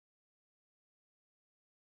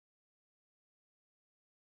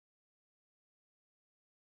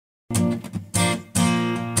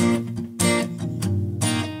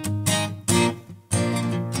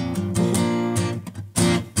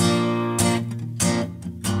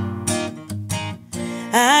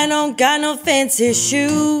I don't got no fancy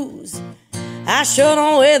shoes, I sure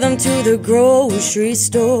don't wear them to the grocery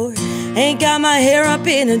store. Ain't got my hair up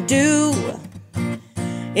in a do.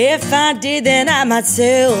 If I did, then I might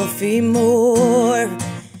selfie more.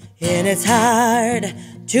 And it's hard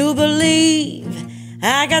to believe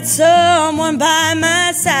I got someone by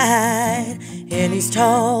my side, and he's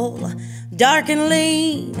tall, dark and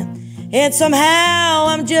lean, and somehow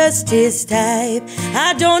I'm just his type.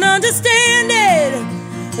 I don't understand it.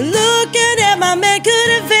 Looking at my man, could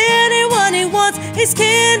have anyone he wants. His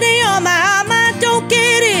candy on my arm, I don't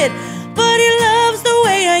get it, but he loves the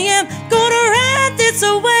way I am. Gonna ride this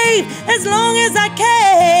wave as long as I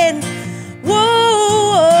can.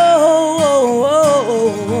 Whoa, whoa, whoa,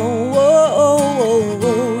 whoa, whoa, whoa,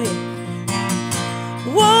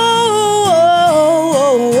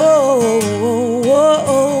 whoa, whoa,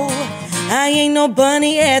 whoa. I ain't no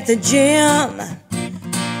bunny at the gym.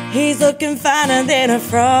 He's looking finer than a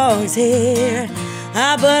frog's hair.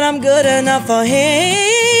 But I'm good enough for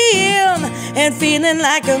him, and feeling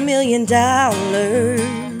like $1 million.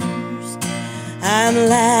 I'm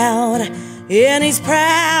loud and he's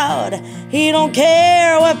proud. He don't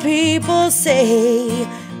care what people say.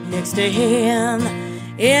 Next to him,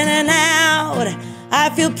 in and out, I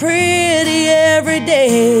feel pretty every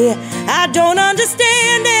day. I don't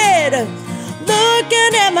understand it.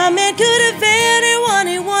 Looking at my man, could have anyone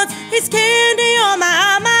he wants. His candy on my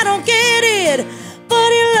arm, I don't get it,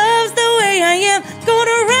 but he loves the way I am.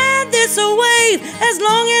 Gonna ride this wave as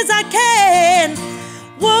long as I can.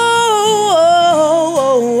 Whoa,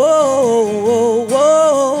 whoa, whoa, whoa, whoa,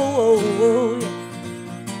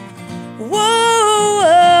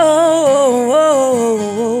 whoa,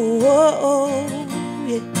 whoa, whoa,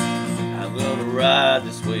 yeah. I'm gonna ride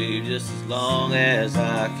this wave just as long as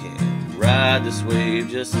I can. Ride this wave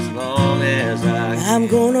just as long as I can. I'm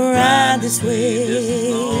gonna ride this wave just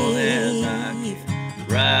as long as I can.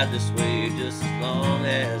 Ride this wave just as long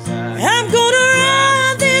as I can. I'm gonna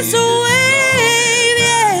ride this wave.